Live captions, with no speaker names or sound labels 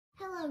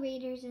Hello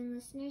readers and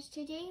listeners,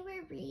 today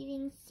we're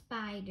reading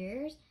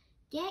Spiders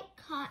Get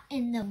Caught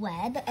in the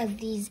Web of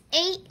These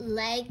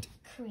 8-Legged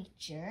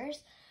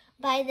Creatures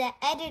by the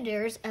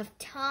editors of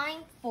Time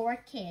for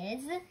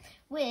Kids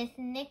with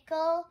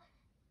Nicole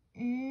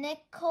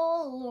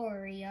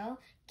Iorio.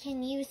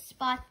 Can you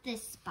spot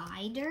this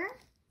spider?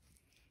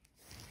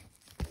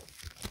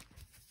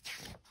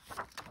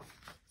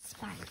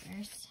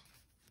 Spiders.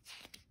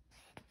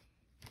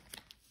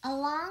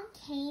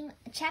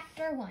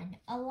 Chapter 1.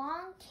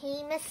 Along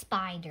came a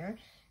spider,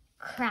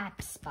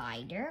 crab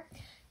spider.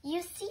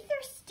 You see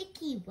their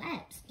sticky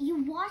webs.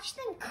 You watch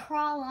them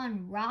crawl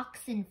on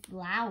rocks and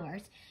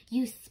flowers.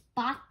 You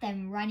spot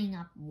them running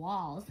up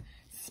walls.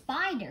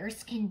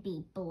 Spiders can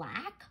be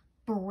black,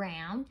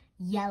 brown,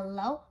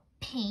 yellow,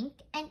 pink,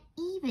 and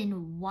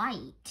even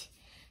white.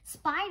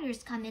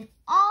 Spiders come in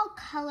all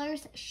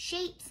colors,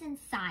 shapes, and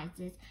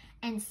sizes,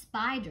 and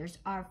spiders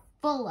are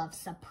full of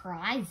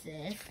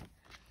surprises.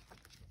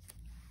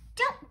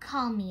 Don't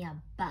call me a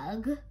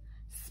bug.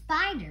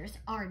 Spiders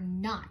are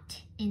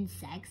not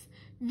insects.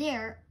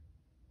 They're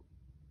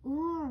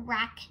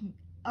arachnids.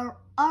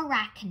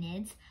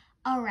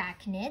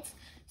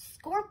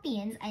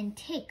 Scorpions and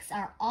ticks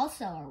are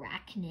also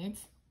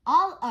arachnids.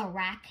 All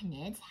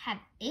arachnids have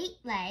 8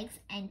 legs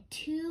and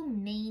 2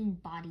 main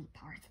body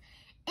parts.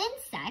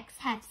 Insects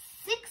have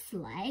 6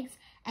 legs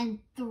and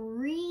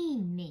 3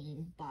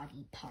 main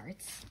body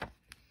parts.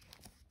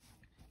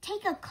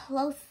 Take a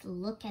close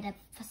look at a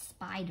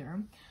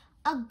spider.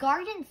 A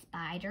garden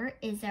spider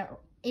is an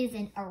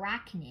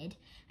arachnid.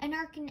 An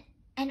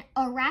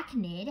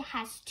arachnid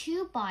has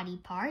 2 body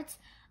parts,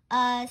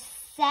 a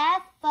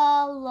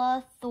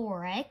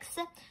cephalothorax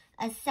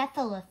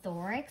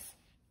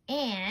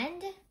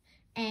and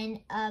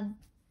an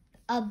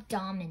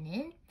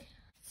abdomen.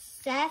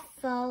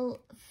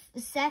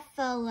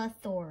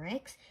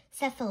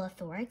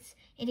 Cephalothorax.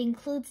 It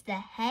includes the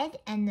head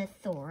and the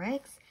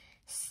thorax.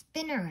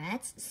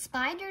 Spinnerets,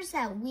 spiders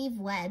that weave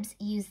webs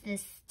use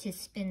this to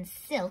spin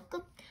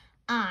silk.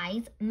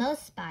 Eyes,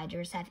 most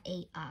spiders have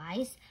 8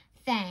 eyes.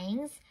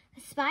 Fangs,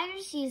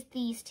 spiders use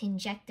these to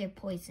inject their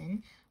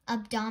poison.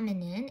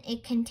 Abdomen,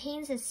 it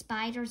contains a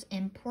spider's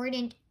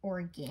important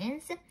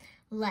organs.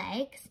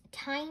 Legs,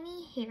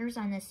 tiny hairs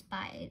on the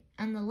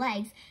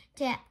legs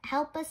to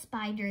help a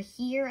spider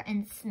hear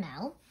and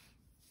smell.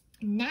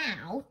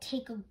 Now,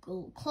 take a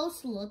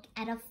close look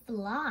at a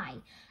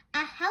fly.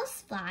 A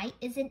housefly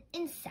is an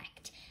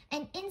insect.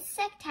 An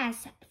insect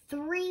has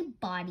 3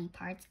 body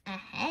parts, a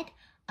head,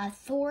 a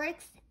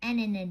thorax, and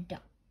an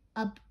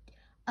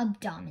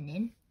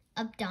abdomen.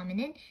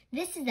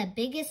 This is the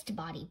biggest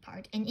body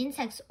part. An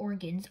insect's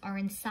organs are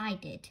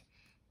inside it.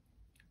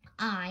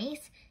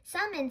 Eyes.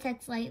 Some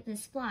insects like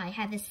this fly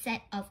have a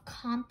set of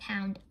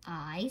compound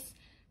eyes.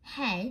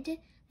 Head.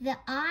 The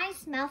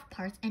eyes, mouth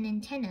parts, and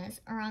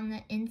antennas are on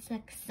the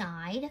insect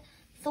side.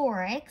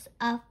 Thorax.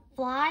 A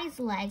fly's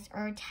legs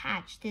are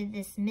attached to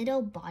this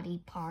middle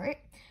body part.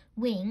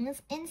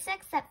 Wings.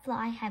 Insects that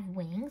fly have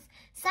wings.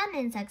 Some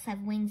insects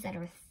have wings that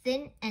are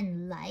thin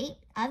and light.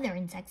 Other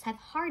insects have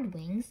hard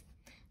wings.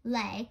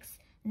 Legs.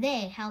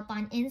 They help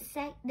an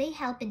insect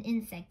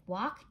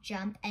walk,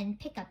 jump, and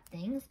pick up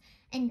things.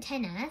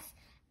 Antennas.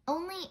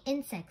 Only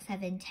insects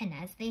have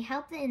antennas. They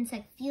help the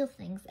insect feel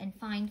things and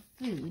find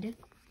food.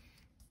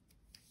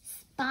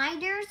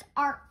 Spiders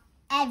are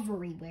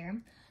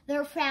everywhere.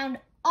 They're found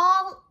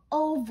all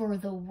over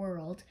the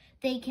world.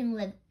 They can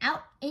live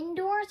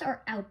indoors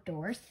or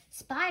outdoors.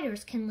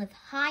 Spiders can live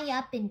high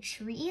up in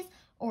trees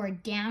or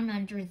down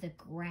under the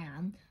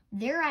ground.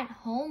 They're at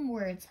home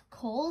where it's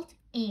cold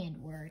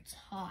and where it's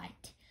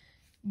hot.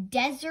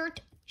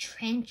 Desert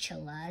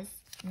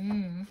tarantulas.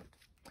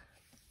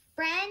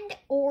 Friend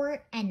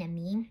or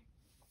enemy,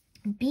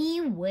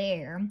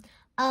 beware.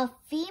 A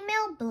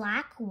female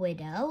black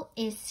widow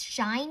is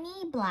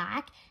shiny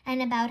black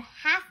and about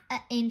half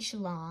an inch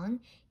long.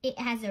 It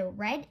has a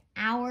red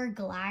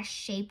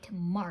hourglass-shaped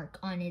mark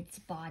on its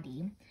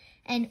body.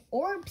 An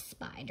orb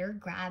spider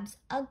grabs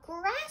a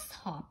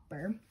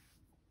grasshopper.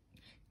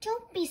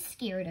 Don't be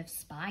scared of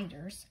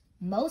spiders.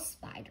 Most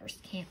spiders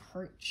can't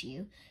hurt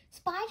you.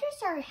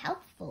 Spiders are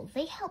helpful.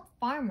 They help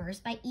farmers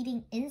by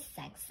eating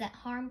insects that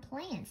harm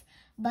plants,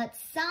 but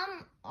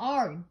some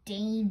are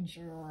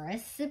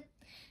dangerous.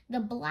 The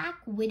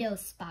black widow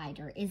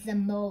spider is the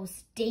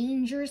most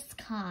dangerous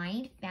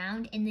kind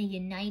found in the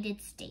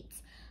United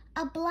States.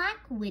 A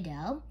black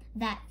widow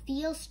that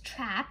feels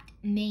trapped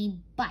may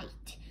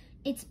bite.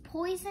 Its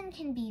poison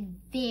can be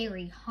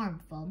very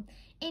harmful.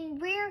 In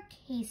rare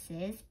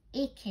cases,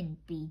 it can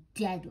be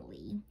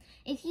deadly.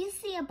 If you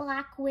see a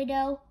black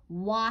widow,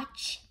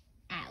 watch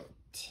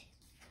out.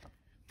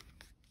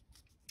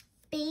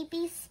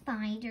 Baby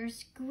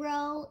spiders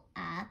grow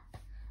up.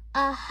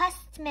 A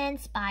husband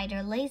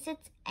spider lays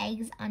its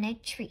eggs on a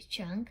tree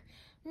trunk.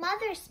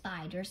 Mother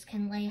spiders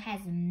can lay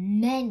as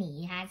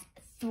many as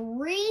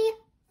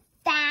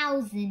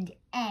 3,000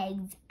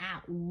 eggs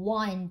at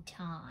one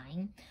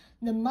time.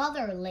 The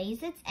mother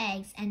lays its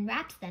eggs and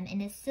wraps them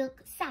in a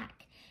silk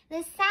sack.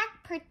 The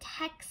sack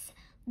protects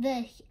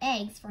the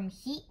eggs from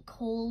heat,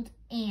 cold,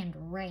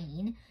 and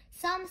rain.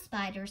 Some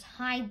spiders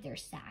hide their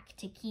sac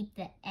to keep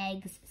the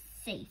eggs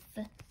safe.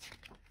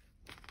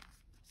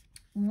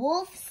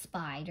 Wolf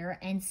spider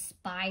and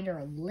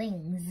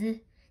spiderlings.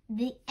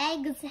 The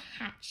eggs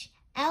hatch.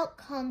 Out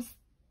comes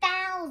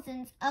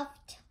thousands of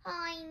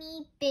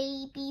tiny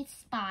baby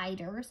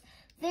spiders.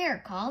 They're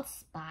called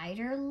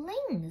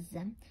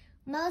spiderlings.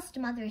 Most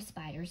mother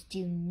spiders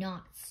do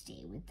not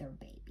stay with their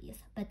babies,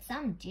 but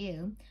some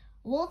do.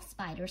 Wolf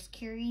spiders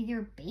carry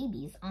their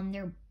babies on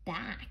their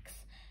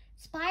backs.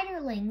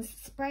 Spiderlings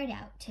spread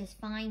out to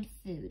find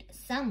food.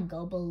 Some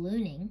go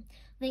ballooning.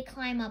 They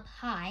climb up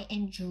high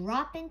and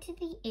drop into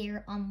the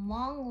air on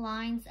long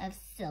lines of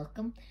silk.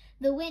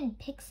 The wind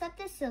picks up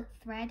the silk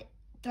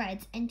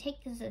threads and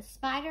takes the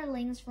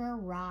spiderlings for a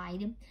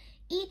ride.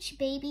 Each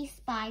baby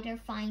spider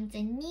finds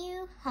a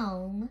new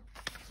home.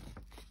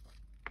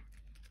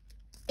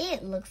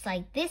 It looks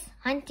like this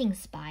hunting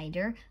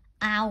spider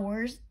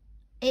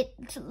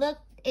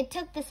It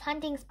took this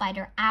hunting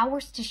spider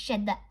hours to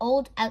shed the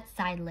old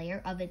outside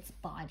layer of its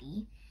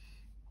body.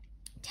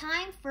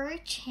 Time for a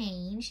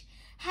change.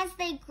 As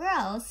they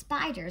grow,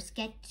 spiders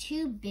get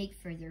too big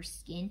for their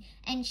skin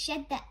and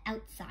shed the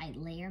outside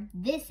layer.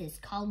 This is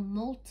called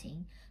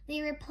molting.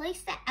 They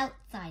replace the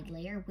outside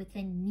layer with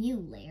a new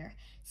layer.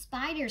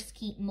 Spiders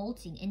keep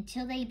molting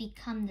until they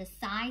become the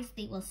size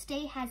they will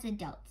stay as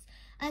adults.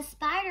 A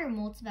spider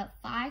molts about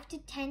 5 to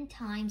 10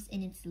 times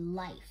in its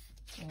life.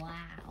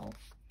 Wow.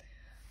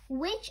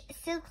 Which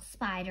silk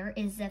spider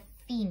is a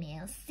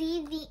female?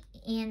 See the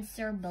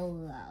answer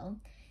below.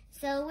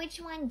 So which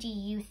one do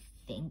you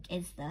think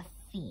is the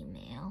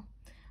female?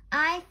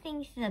 I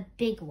think the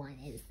big one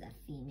is the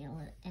female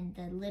and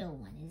the little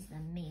one is the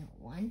male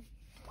one.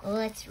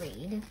 Let's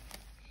read.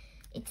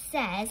 It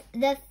says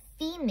the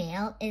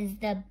female is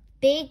the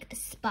big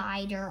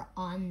spider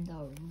on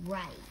the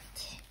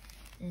right.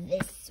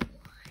 This one.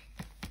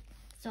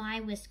 So I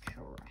was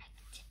correct.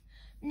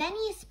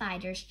 Many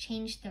spiders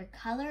change their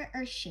color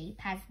or shape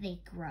as they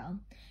grow.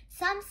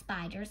 Some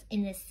spiders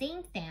in the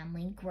same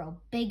family grow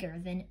bigger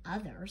than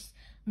others.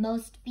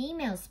 Most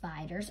female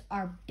spiders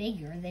are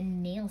bigger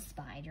than male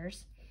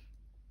spiders.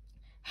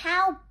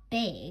 How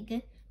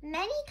big?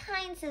 Many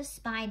kinds of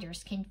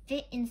spiders can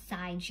fit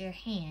inside your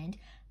hand,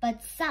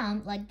 but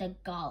some, like the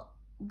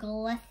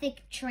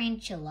Gothic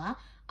tarantula,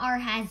 are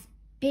as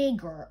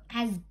big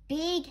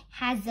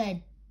as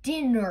a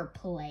dinner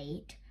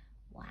plate.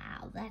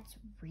 Wow, that's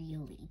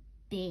really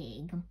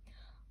big.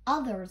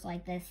 Others,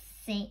 like the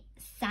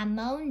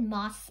Samon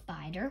moss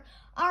spider,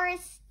 are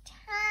as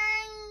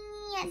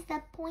tiny as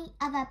the point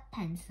of a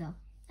pencil.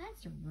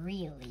 That's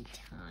really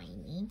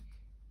tiny.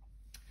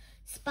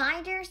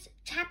 Spiders,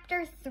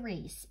 Chapter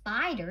 3,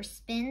 Spider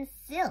spins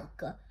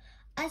silk.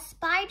 A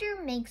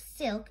spider makes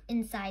silk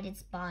inside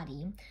its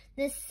body.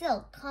 The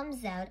silk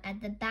comes out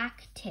at the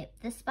back tip.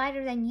 The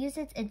spider then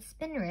uses its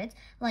spinnerets,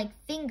 like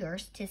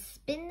fingers, to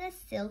spin the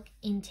silk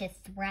into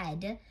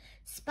thread.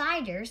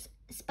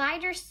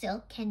 Spider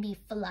silk can be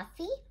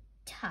fluffy,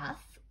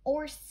 tough,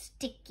 or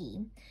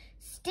sticky.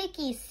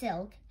 Sticky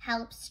silk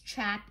helps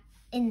trap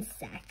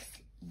insects.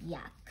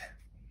 Yuck.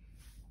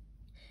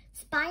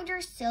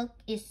 Spider silk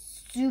is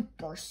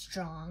super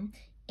strong.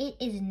 It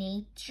is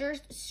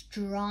nature's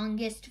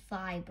strongest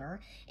fiber.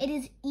 It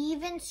is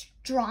even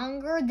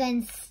stronger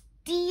than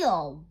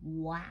steel.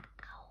 Wow.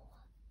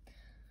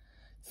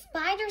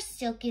 Spider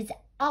silk is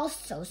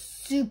also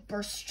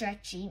super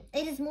stretchy.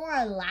 It is more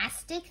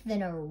elastic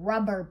than a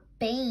rubber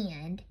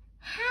band.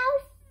 How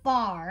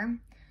far?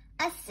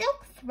 A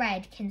silk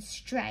thread can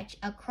stretch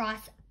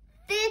across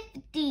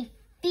 50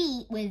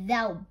 feet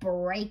without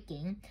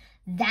breaking.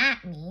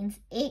 That means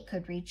it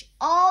could reach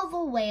all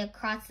the way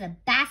across a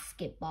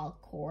basketball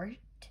court.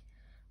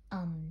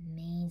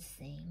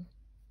 Amazing.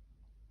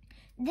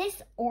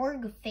 This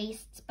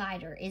org-faced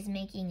spider is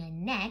making a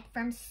net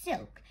from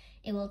silk.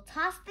 It will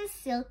toss the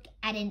silk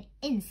at an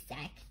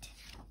insect.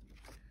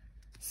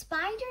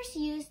 Spiders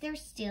use their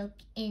silk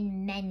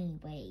in many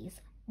ways.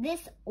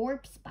 This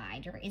orb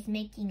spider is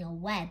making a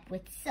web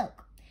with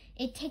silk.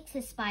 It takes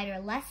a spider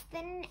less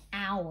than an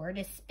hour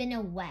to spin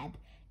a web,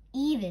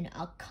 even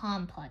a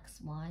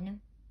complex one.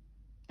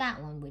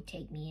 That one would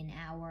take me an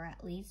hour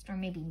at least, or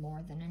maybe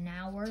more than an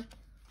hour.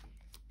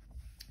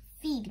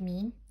 Feed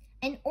me.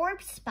 An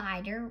orb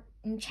spider,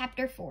 in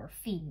Chapter 4,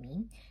 Feed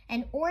Me.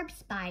 An orb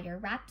spider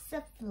wraps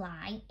a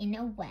fly in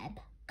a web.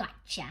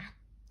 Gotcha.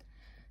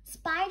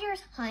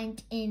 Spiders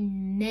hunt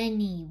in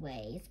many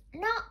ways.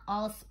 Not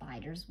all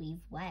spiders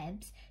weave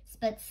webs,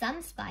 but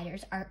some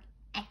spiders are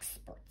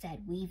experts at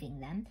weaving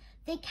them.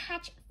 They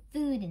catch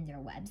food in their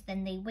webs,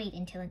 then they wait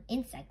until an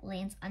insect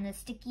lands on the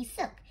sticky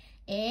silk.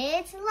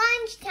 It's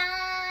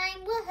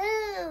lunchtime!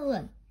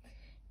 Woohoo!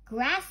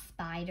 Grass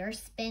spiders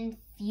spin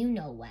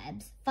funnel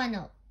webs.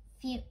 Funnel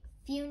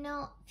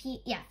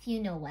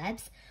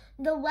webs.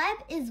 The web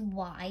is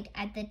wide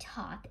at the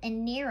top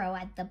and narrow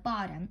at the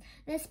bottom.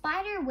 The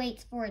spider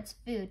waits for its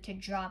food to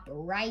drop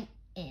right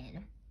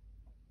in.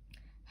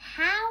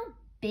 How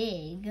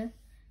big?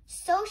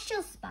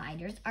 Social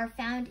spiders are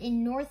found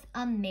in North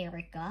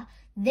America.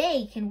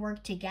 They can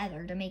work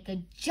together to make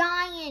a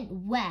giant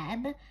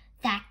web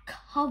that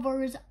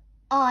covers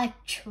a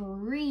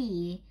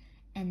tree.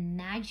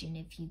 Imagine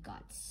if you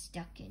got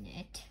stuck in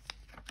it.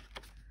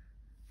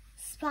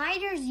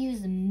 Spiders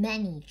use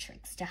many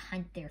tricks to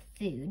hunt their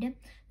food.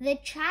 The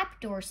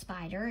trapdoor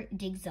spider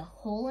digs a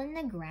hole in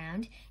the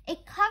ground.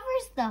 It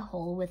covers the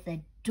hole with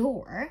a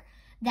door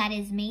that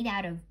is made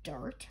out of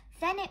dirt.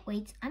 Then it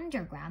waits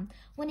underground.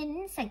 When an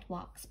insect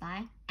walks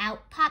by,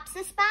 out pops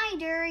a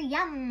spider.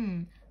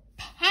 Yum!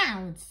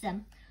 Pounce!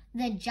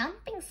 The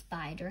jumping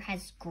spider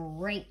has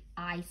great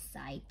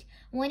eyesight.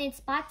 When it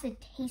spots a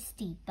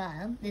tasty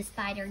bug, the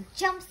spider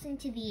jumps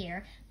into the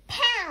air.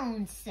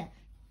 Pounce!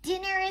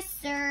 Dinner is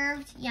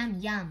served. Yum,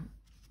 yum.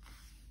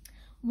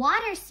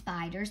 Water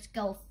spiders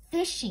go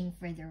fishing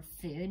for their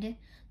food.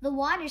 The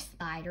water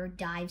spider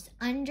dives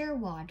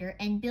underwater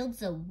and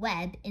builds a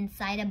web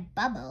inside a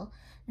bubble.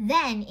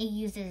 Then it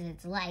uses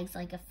its legs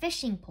like a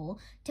fishing pole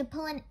to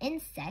pull in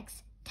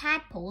insects,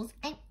 tadpoles,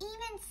 and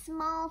even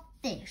small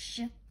fish.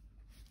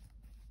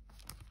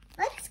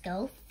 Let's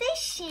go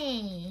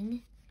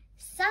fishing.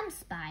 Some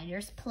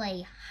spiders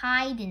play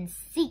hide and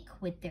seek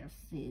with their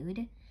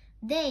food.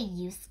 They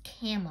use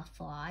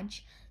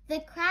camouflage. The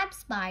crab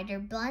spider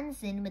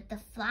blends in with the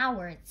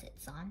flower it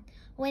sits on.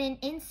 When an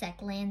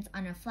insect lands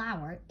on a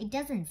flower, it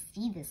doesn't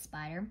see the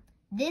spider.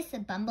 This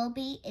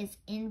bumblebee is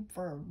in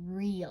for a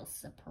real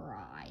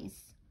surprise.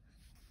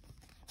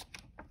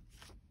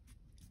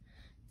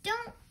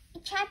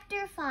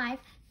 Chapter 5,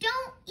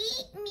 don't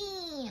eat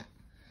me.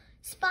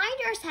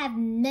 Spiders have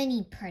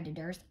many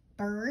predators.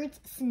 Birds,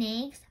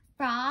 snakes,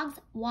 frogs,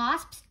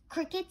 wasps,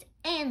 crickets,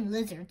 and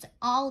lizards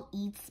all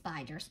eat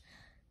spiders.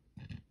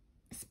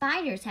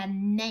 Spiders have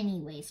many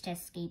ways to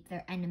escape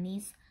their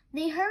enemies.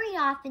 They hurry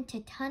off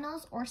into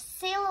tunnels or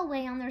sail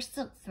away on their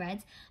silk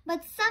threads,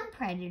 but some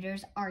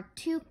predators are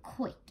too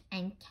quick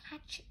and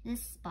catch the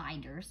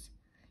spiders.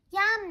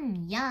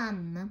 Yum,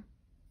 yum.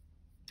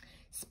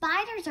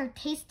 Spiders are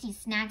tasty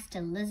snacks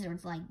to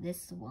lizards like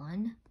this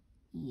one.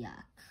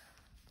 Yuck.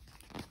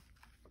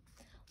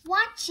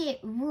 Watch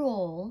it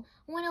roll.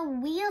 When a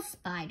wheel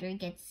spider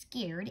gets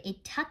scared,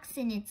 it tucks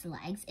in its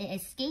legs. It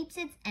escapes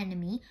its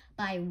enemy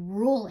by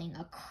rolling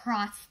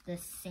across the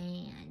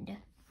sand.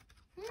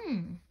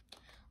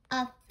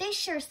 A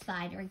fisher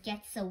spider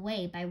gets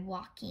away by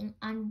walking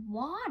on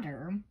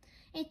water.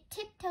 It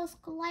tiptoes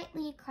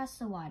lightly across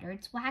the water.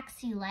 Its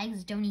waxy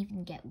legs don't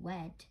even get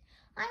wet.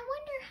 I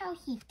wonder how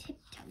he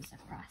tiptoes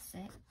across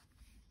it.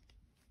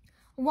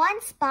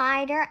 One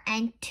spider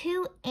and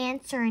 2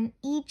 ants are in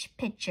each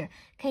picture.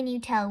 Can you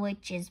tell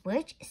which is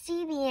which?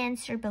 See the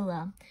answer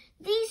below.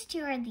 These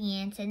 2 are the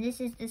ants and this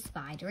is the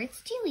spider.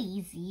 It's too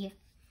easy.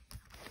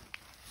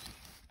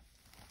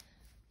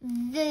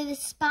 The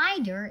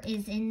spider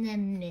is in the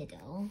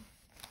middle.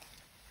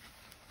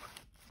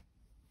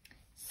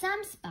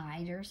 Some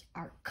spiders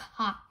are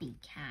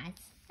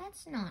copycats.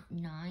 That's not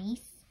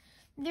nice.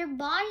 Their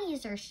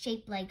bodies are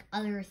shaped like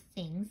other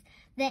things.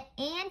 The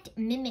ant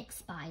mimic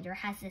spider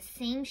has the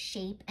same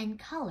shape and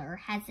color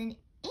as an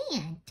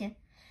ant.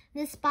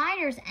 The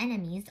spider's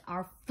enemies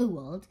are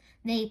fooled.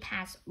 They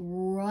pass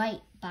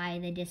right by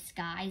the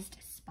disguised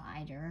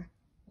spider.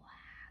 Wow,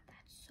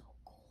 that's so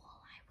cool.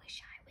 I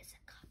wish I was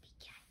a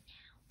copycat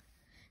now.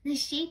 The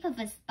shape of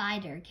a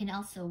spider can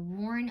also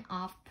warn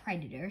off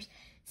predators.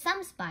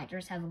 Some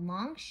spiders have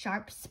long,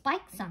 sharp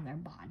spikes on their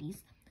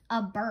bodies.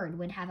 A bird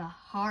would have a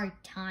hard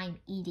time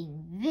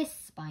eating this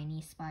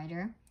spiny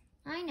spider.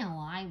 I know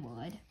I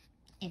would,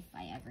 if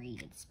I ever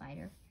eat a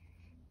spider.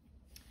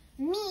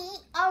 Me,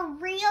 a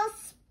real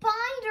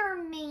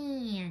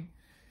Spider-Man!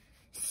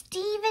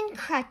 Steven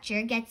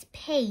Crutcher gets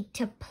paid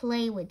to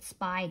play with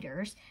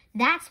spiders.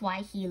 That's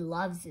why he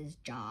loves his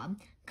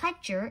job.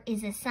 Crutcher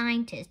is a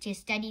scientist who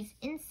studies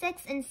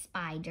insects and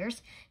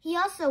spiders. He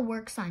also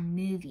works on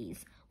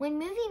movies. When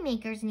movie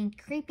makers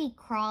need creepy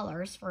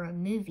crawlers for a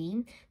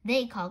movie,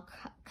 they call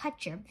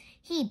Crutcher.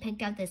 He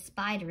picked out the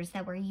spiders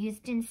that were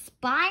used in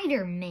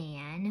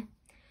Spider-Man.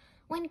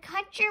 When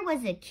Crutcher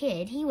was a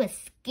kid, he was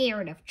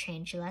scared of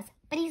tarantulas,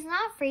 but he's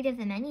not afraid of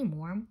them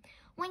anymore.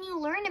 When you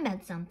learn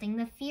about something,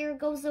 the fear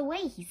goes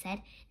away, he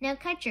said. Now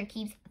Crutcher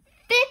keeps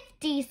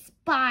 50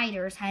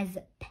 spiders as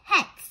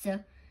pets.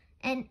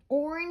 An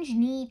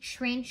orange-kneed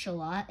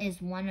tarantula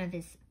is one of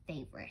his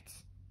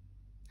favorites.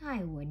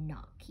 I would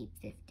not keep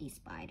 50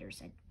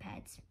 spiders as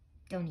pets.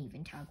 Don't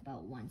even talk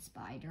about one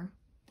spider.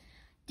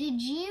 Did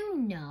you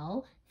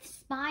know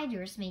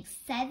spiders make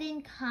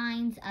 7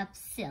 kinds of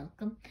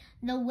silk?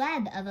 The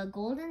web of a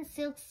golden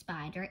silk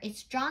spider is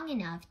strong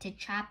enough to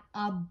trap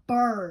a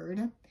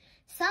bird.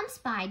 Some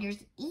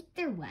spiders eat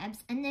their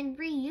webs and then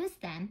reuse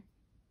them.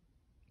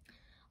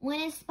 When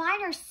a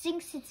spider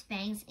sinks its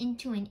fangs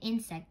into an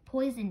insect,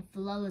 poison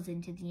flows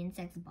into the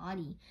insect's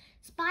body.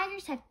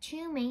 Spiders have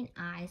 2 main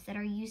eyes that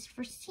are used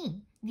for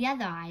seeing. The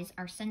other eyes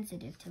are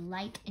sensitive to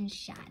light and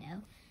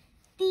shadow.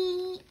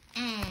 The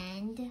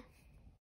end.